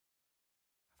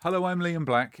Hello, I'm Liam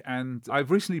Black, and I've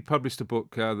recently published a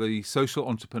book, The Social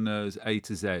Entrepreneur's A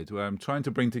to Z, where I'm trying to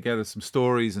bring together some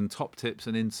stories and top tips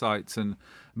and insights and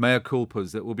mea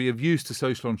culpas that will be of use to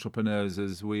social entrepreneurs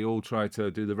as we all try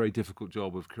to do the very difficult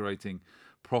job of creating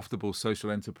profitable social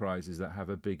enterprises that have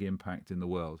a big impact in the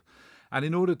world. And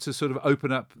in order to sort of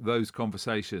open up those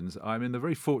conversations, I'm in the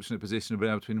very fortunate position of being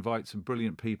able to invite some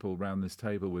brilliant people around this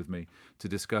table with me to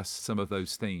discuss some of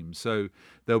those themes. So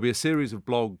there'll be a series of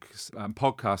blogs and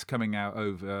podcasts coming out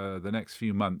over the next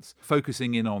few months,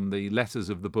 focusing in on the letters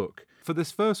of the book. For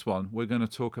this first one, we're going to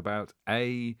talk about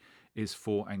A is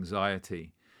for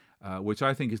anxiety. Which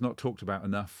I think is not talked about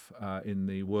enough in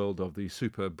the world of the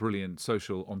super brilliant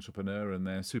social entrepreneur and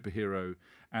their superhero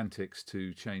antics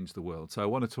to change the world. So I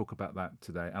want to talk about that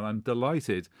today. And I'm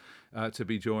delighted to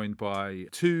be joined by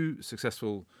two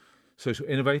successful social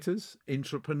innovators,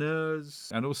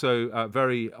 entrepreneurs, and also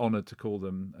very honoured to call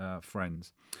them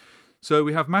friends. So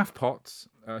we have Math Potts,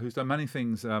 who's done many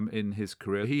things in his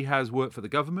career. He has worked for the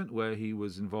government, where he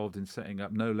was involved in setting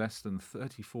up no less than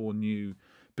 34 new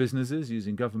businesses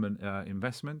using government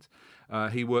investment.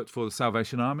 He worked for the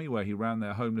Salvation Army, where he ran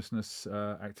their homelessness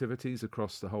activities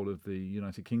across the whole of the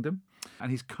United Kingdom. And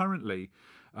he's currently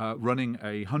running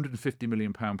a £150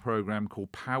 million programme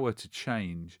called Power to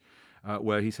Change,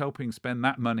 where he's helping spend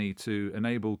that money to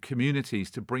enable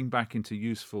communities to bring back into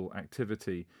useful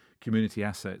activity community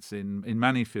assets in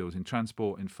many fields, in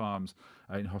transport, in farms,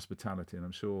 in hospitality. And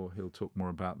I'm sure he'll talk more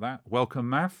about that. Welcome,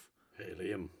 Math. Hey,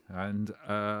 Liam. And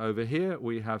over here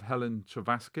we have Helen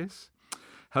Travaskis.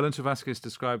 Helen Travaskis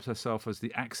describes herself as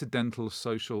the accidental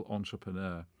social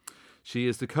entrepreneur. She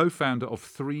is the co-founder of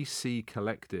 3C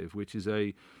Collective, which is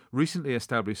a recently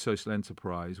established social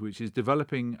enterprise which is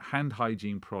developing hand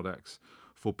hygiene products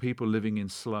for people living in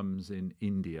slums in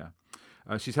India.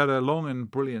 She's had a long and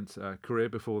brilliant career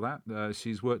before that.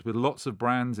 She's worked with lots of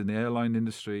brands in the airline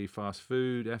industry, fast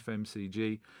food,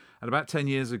 FMCG, and about 10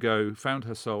 years ago found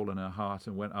her soul and her heart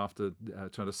and went after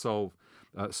trying to solve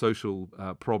social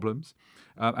problems.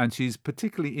 And she's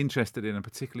particularly interested in and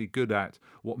particularly good at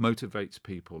what motivates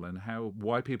people and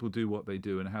why people do what they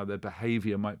do and how their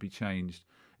behaviour might be changed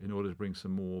in order to bring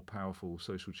some more powerful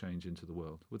social change into the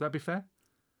world. Would that be fair?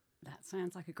 That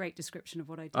sounds like a great description of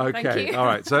what I do. Okay, Thank you. all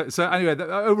right. So anyway,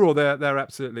 overall, they're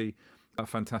absolutely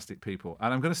fantastic people.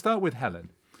 And I'm going to start with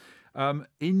Helen.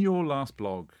 In your last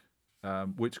blog,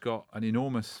 which got an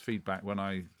enormous feedback when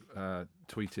I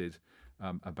tweeted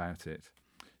about it,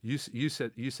 you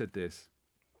said this: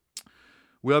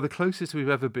 "We are the closest we've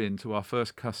ever been to our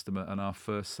first customer and our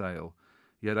first sale.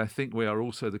 Yet I think we are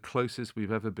also the closest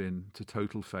we've ever been to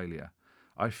total failure.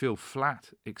 I feel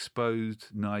flat, exposed,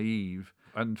 naive,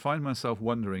 and find myself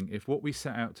wondering if what we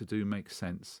set out to do makes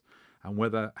sense and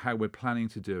whether how we're planning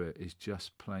to do it is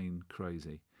just plain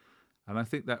crazy." And I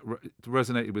think that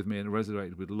resonated with me, and it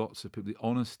resonated with lots of people, the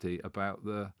honesty about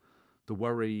the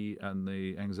worry and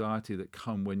the anxiety that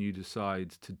come when you decide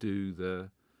to do the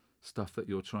stuff that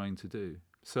you're trying to do.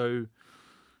 So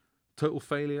total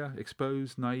failure,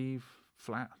 exposed, naive,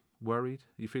 flat, worried.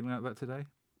 Are you feeling like that today?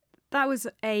 That was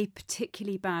a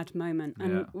particularly bad moment.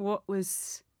 And what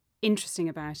was interesting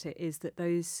about it is that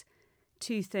those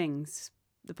two things,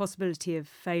 the possibility of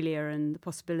failure and the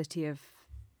possibility of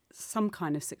some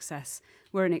kind of success,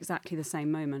 were in exactly the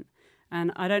same moment.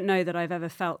 And I don't know that I've ever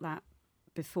felt that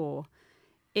before.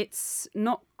 It's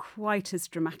not quite as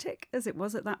dramatic as it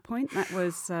was at that point. That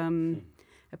was a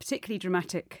particularly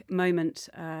dramatic moment,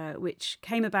 which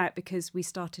came about because we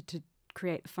started to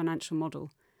create a financial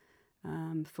model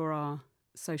for our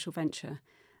social venture.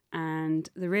 And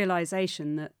the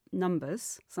realisation that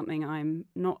numbers, something I'm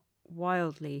not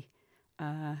wildly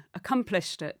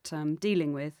accomplished at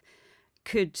dealing with,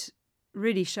 could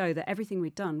really show that everything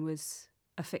we'd done was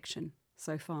a fiction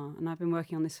so far. And I've been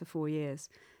working on this for 4 years.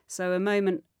 So a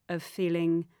moment of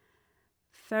feeling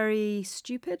very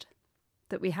stupid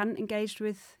that we hadn't engaged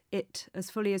with it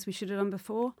as fully as we should have done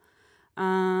before,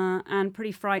 and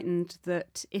pretty frightened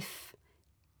that if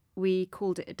we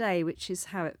called it a day, which is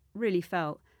how it really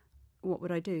felt, what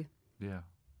would I do? Yeah.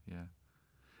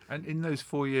 And in those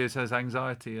 4 years, has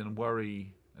anxiety and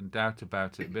worry and doubt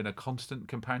about it been a constant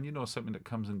companion or something that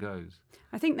comes and goes?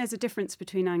 I think there's a difference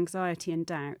between anxiety and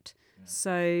doubt. Yeah.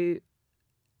 So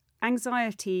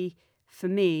anxiety, for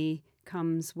me,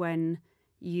 comes when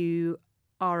you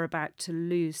are about to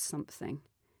lose something.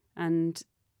 And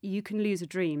you can lose a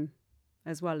dream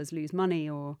as well as lose money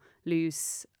or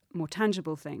lose more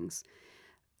tangible things.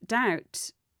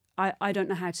 Doubt, I don't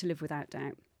know how to live without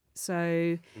doubt.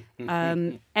 So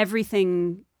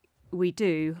everything we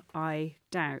do, I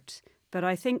doubt. But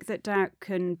I think that doubt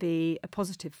can be a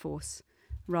positive force.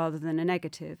 rather than a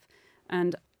negative.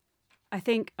 And I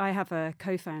think I have a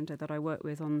co-founder that I work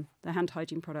with on the hand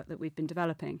hygiene product that we've been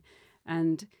developing.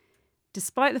 And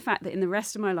despite the fact that in the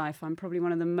rest of my life, I'm probably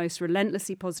one of the most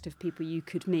relentlessly positive people you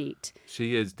could meet.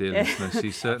 She is, dear listener.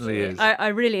 She certainly is. I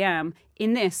really am.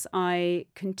 In this, I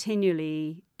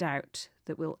continually doubt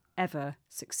that we'll ever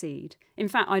succeed. In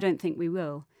fact, I don't think we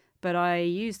will. But I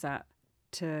use that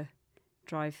to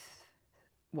drive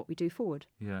what we do forward.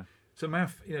 Yeah. So,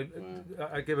 Math,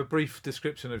 I gave a brief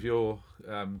description of your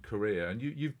career, and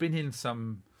you've been in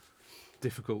some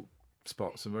difficult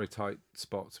spots, some very tight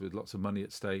spots with lots of money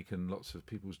at stake and lots of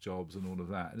people's jobs and all of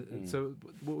that. So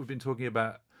what we've been talking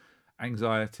about,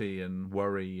 anxiety and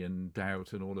worry and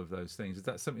doubt and all of those things, is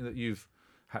that something that you've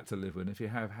had to live with? And if you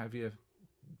have you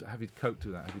coped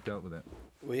with that? Have you dealt with it?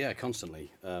 Well, yeah,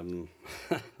 constantly. I'm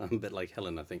a bit like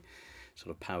Helen, I think,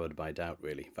 sort of powered by doubt,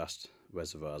 really, vast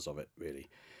reservoirs of it, really.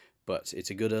 But it's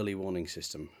a good early warning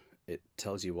system. It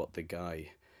tells you what the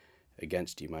guy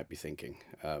against you might be thinking.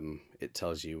 It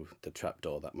tells you the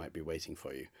trapdoor that might be waiting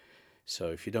for you. So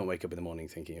if you don't wake up in the morning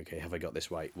thinking, okay, have I got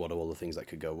this right? What are all the things that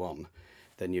could go wrong?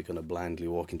 Then you're going to blindly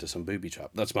walk into some booby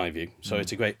trap. That's my view. So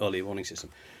it's a great early warning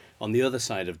system. On the other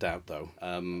side of doubt, though,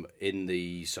 in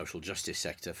the social justice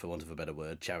sector, for want of a better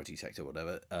word, charity sector,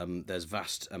 whatever, there's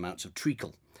vast amounts of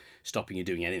treacle stopping you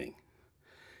doing anything.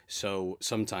 So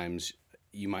sometimes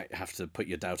you might have to put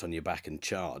your doubt on your back and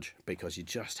charge, because you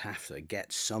just have to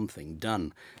get something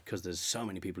done, because there's so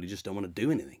many people who just don't want to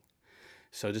do anything.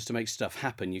 So just to make stuff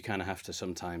happen, you kind of have to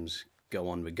sometimes go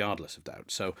on regardless of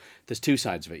doubt. So there's two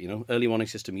sides of it, early warning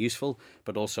system useful,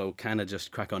 but also kind of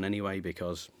just crack on anyway,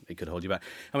 because it could hold you back.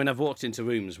 I mean, I've walked into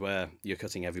rooms where you're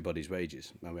cutting everybody's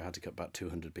wages, and we had to cut about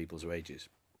 200 people's wages.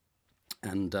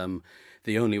 And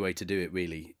the only way to do it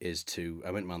really is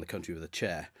I went around the country with a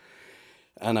chair.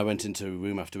 And I went into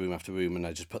room after room after room, and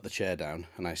I just put the chair down,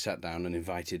 and I sat down and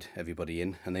invited everybody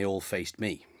in, and they all faced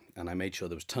me. And I made sure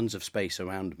there was tons of space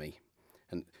around me,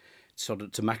 and sort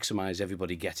of to maximise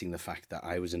everybody getting the fact that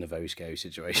I was in a very scary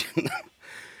situation,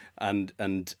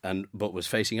 but was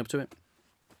facing up to it.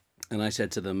 And I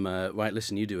said to them, right,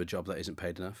 listen, you do a job that isn't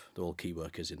paid enough. They're all key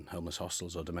workers in homeless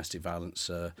hostels or domestic violence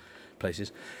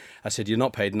places. I said, you're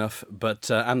not paid enough,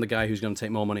 but I'm the guy who's going to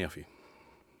take more money off you.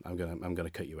 I'm going to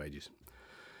cut your wages.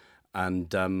 And,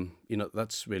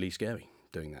 that's really scary,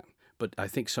 doing that. But I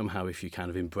think somehow if you kind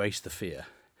of embrace the fear,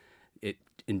 it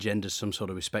engenders some sort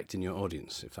of respect in your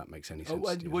audience, if that makes any sense.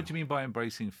 What do you mean by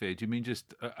embracing fear? Do you mean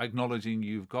just acknowledging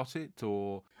you've got it,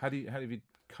 or how have you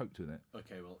coped with it?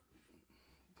 Okay, well,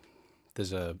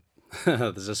 there's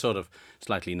a sort of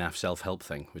slightly naff self-help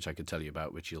thing, which I could tell you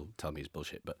about, which you'll tell me is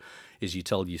bullshit, but is you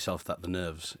tell yourself that the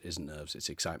nerves isn't nerves, it's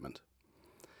excitement.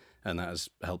 And that has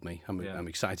helped me. I'm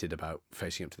excited about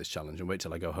facing up to this challenge, and wait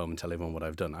till I go home and tell everyone what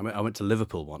I've done. I went to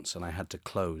Liverpool once, and I had to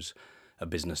close a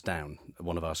business down,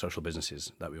 one of our social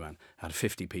businesses that we ran. I had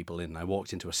 50 people in. I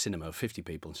walked into a cinema of 50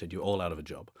 people and said, you're all out of a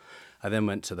job. I then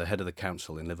went to the head of the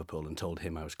council in Liverpool and told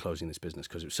him I was closing this business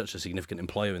because it was such a significant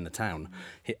employer in the town.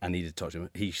 I needed to talk to him.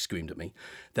 He screamed at me.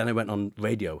 Then I went on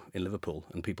radio in Liverpool,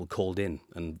 and people called in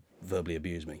and verbally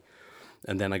abused me.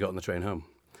 And then I got on the train home.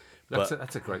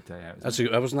 That's a great day out.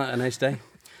 Wasn't that a nice day?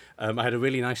 I had a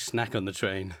really nice snack on the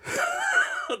train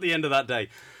at the end of that day.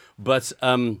 But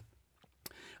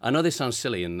I know this sounds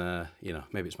silly, and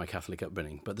maybe it's my Catholic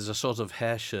upbringing, but there's a sort of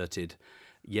hair-shirted,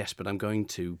 yes, but I'm going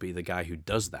to be the guy who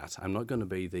does that. I'm not going to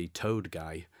be the toad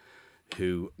guy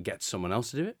who gets someone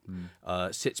else to do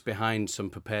it, sits behind some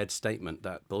prepared statement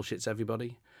that bullshits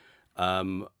everybody.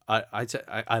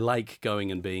 I like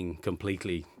going and being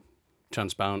completely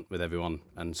transparent with everyone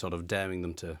and sort of daring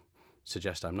them to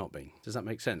suggest I'm not being. Does that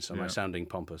make sense? Am I sounding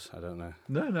pompous? I don't know.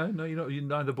 No, you're not. You're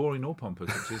neither boring nor pompous,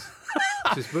 which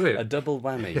is brilliant. A double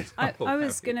whammy. I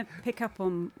was going to pick up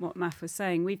on what Math was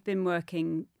saying. We've been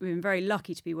very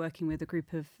lucky to be working with a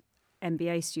group of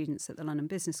MBA students at the London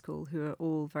Business School who are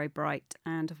all very bright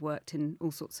and have worked in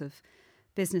all sorts of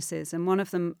businesses. And one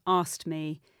of them asked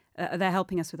me, they're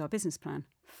helping us with our business plan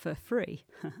for free.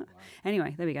 Wow.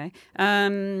 Anyway, there we go.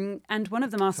 And one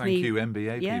of them asked me... Thank you,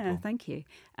 MBA people. Yeah, thank you.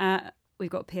 We've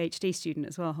got a PhD student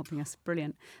as well helping us.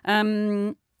 Brilliant.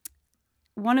 One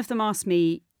of them asked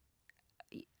me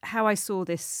how I saw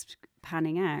this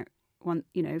panning out,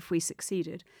 if we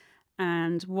succeeded,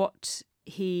 and what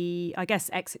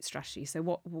exit strategy.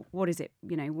 So what is it,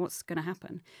 what's going to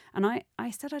happen? And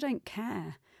I said, I don't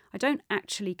care. I don't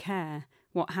actually care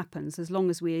what happens as long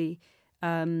as we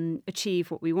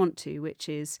achieve what we want to, which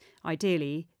is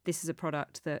ideally this is a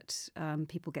product that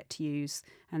people get to use,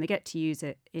 and they get to use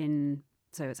it in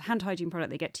So it's a hand hygiene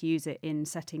product. They get to use it in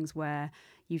settings where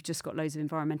you've just got loads of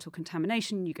environmental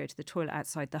contamination. You go to the toilet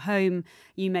outside the home.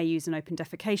 You may use an open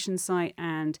defecation site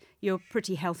and you're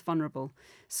pretty health vulnerable.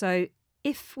 So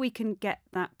if we can get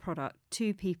that product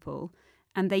to people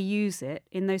and they use it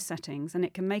in those settings and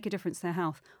it can make a difference to their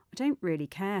health, I don't really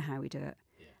care how we do it.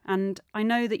 And I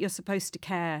know that you're supposed to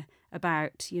care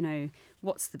about,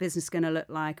 what's the business going to look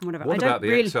like and whatever. What about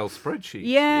the Excel spreadsheet?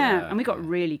 Yeah, and we got a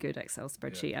really good Excel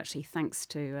spreadsheet, actually, thanks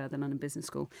to the London Business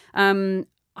School.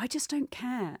 I just don't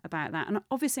care about that. And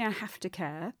obviously I have to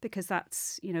care because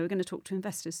that's, we're going to talk to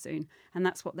investors soon and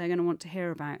that's what they're going to want to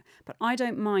hear about. But I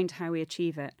don't mind how we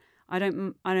achieve it. I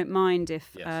don't mind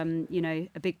if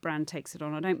a big brand takes it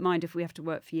on. I don't mind if we have to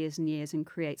work for years and years and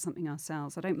create something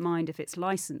ourselves. I don't mind if it's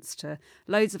licensed to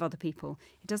loads of other people.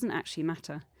 It doesn't actually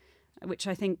matter, which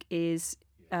I think is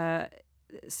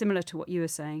similar to what you were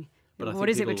saying. But what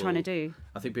is it we're trying to do?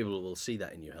 I think people will see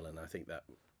that in you, Helen.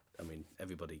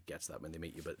 Everybody gets that when they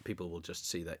meet you, but people will just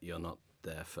see that you're not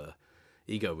there for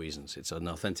ego reasons. It's an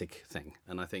authentic thing.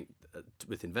 And I think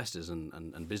with investors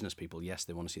and business people, yes,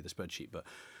 they want to see the spreadsheet, but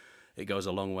it goes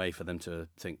a long way for them to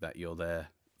think that you're there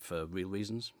for real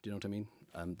reasons. Do you know what I mean?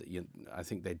 I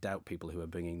think they doubt people who are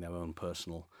bringing their own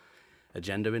personal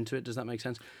agenda into it. Does that make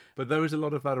sense? But there is a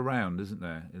lot of that around, isn't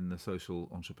there, in the social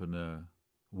entrepreneur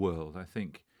world? I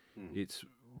think it's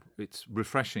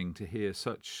refreshing to hear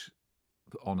such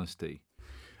honesty.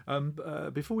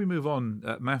 Before we move on,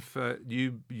 Maf,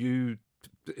 you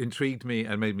intrigued me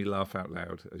and made me laugh out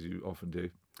loud, as you often do,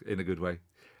 in a good way.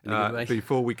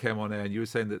 Before we came on air, and you were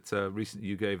saying that recently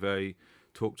you gave a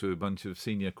talk to a bunch of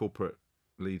senior corporate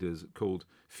leaders called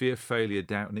Fear, Failure,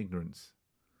 Doubt and Ignorance.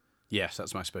 Yes,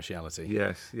 that's my speciality.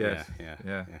 Yes. Yeah.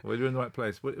 Well, you're in the right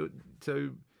place.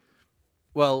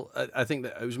 Well, I think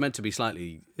that it was meant to be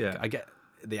slightly... Yeah. I get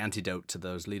the antidote to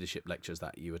those leadership lectures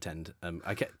that you attend.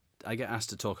 I get asked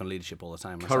to talk on leadership all the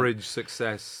time. Courage,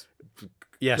 success...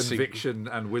 Yes, conviction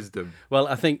and wisdom. Well,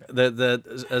 I think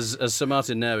as Sir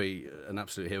Martin Neri, an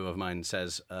absolute hero of mine,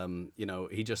 says,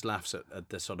 he just laughs at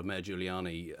the sort of Mayor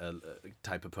Giuliani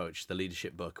type approach, the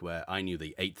leadership book, where I knew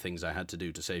the 8 things I had to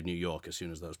do to save New York as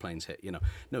soon as those planes hit.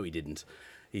 No, he didn't.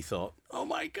 He thought, oh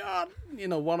my God,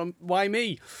 why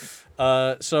me?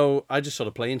 So I just sort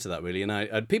of play into that really,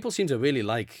 and people seem to really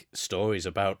like stories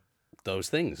about those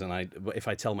things, and if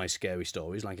I tell my scary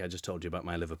stories, like I just told you about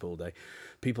my Liverpool day,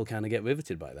 people kind of get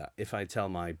riveted by that. If I tell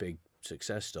my big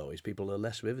success stories, people are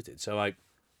less riveted. So I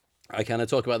kind of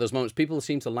talk about those moments. People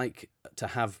seem to like to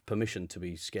have permission to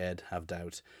be scared, have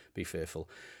doubt, be fearful.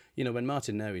 When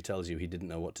Martin Neri tells you he didn't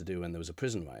know what to do when there was a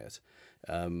prison riot,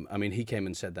 he came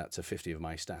and said that to 50 of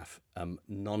my staff.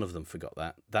 None of them forgot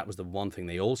that. That was the one thing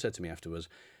they all said to me afterwards.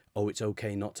 Oh, it's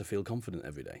okay not to feel confident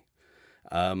every day.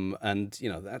 That's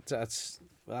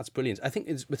brilliant. I think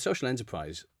with social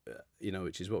enterprise,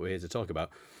 which is what we're here to talk about,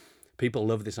 people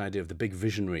love this idea of the big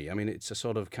visionary. It's a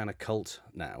sort of kind of cult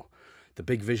now. The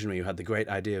big visionary who had the great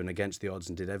idea and against the odds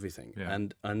and did everything. Yeah.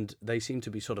 And they seem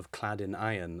to be sort of clad in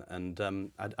iron. And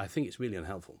I think it's really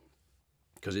unhelpful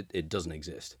because it doesn't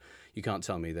exist. You can't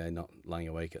tell me they're not lying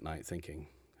awake at night thinking,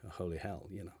 oh, holy hell,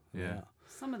 Yeah.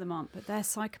 Some of them aren't, but they're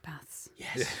psychopaths.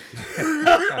 Yes.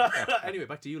 Anyway,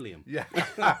 back to you, Liam. Yeah.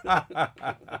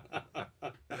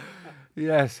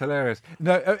 Yes, hilarious.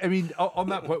 No, on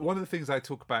that point, one of the things I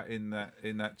talk about in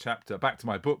that chapter, back to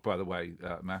my book, by the way,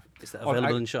 Matt. Is that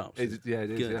available in shops? It is.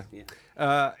 Good.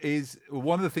 Yeah. Is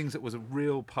one of the things that was a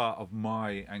real part of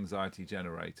my anxiety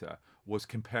generator was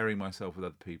comparing myself with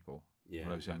other people when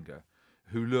I was younger,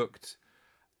 who looked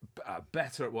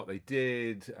better at what they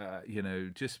did,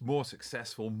 just more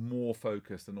successful, more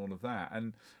focused and all of that.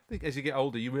 And I think as you get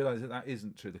older, you realise that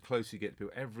isn't true. The closer you get to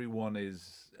people,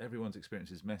 everyone's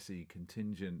experience is messy,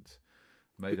 contingent,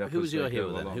 made up. Who was your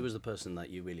hero then? Who was the person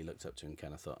that you really looked up to and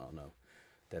kind of thought, oh no,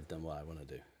 they've done what I want to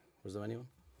do? Was there anyone?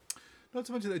 Not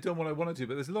so much that they've done what I want to do,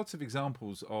 but there's lots of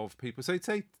examples of people. So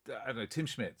say I don't know, Tim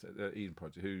Schmidt at the Eden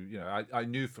Project, who I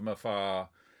knew from afar.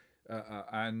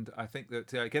 And I think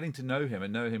that getting to know him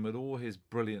and know him with all his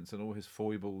brilliance and all his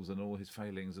foibles and all his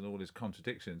failings and all his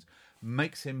contradictions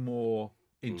makes him more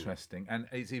interesting. And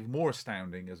it's even more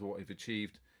astounding as what he's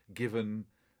achieved given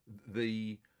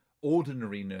the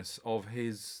ordinariness of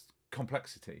his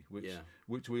complexity,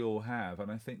 which we all have.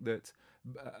 And I think that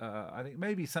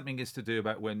maybe something is to do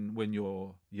about when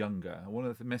you're younger. One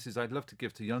of the messages I'd love to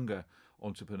give to younger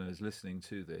entrepreneurs listening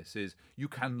to this is you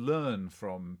can learn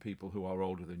from people who are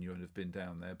older than you and have been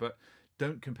down there, but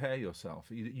don't compare yourself.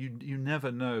 You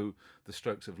never know the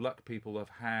strokes of luck people have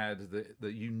had,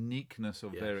 the uniqueness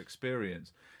of their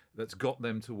experience. that's got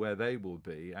them to where they will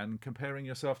be, and comparing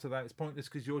yourself to that is pointless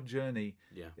because your journey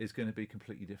is going to be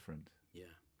completely different.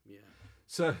 Yeah.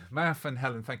 So, Math and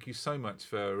Helen, thank you so much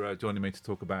for joining me to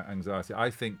talk about anxiety. I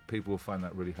think people will find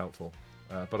that really helpful,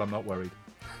 but I'm not worried.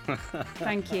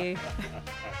 Thank you.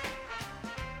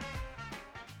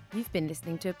 You've been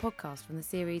listening to a podcast from the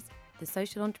series The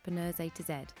Social Entrepreneurs A to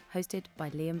Z, hosted by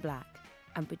Liam Black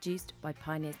and produced by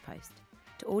Pioneers Post.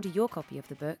 To order your copy of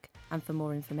the book and for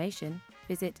more information,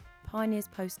 visit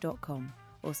pioneerspost.com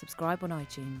or subscribe on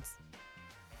iTunes.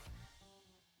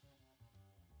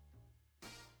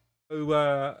 So,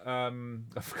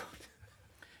 I forgot.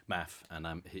 Math,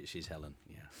 and she's Helen.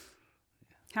 Yeah.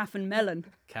 Calf and melon.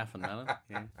 Calf and melon.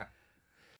 Yeah.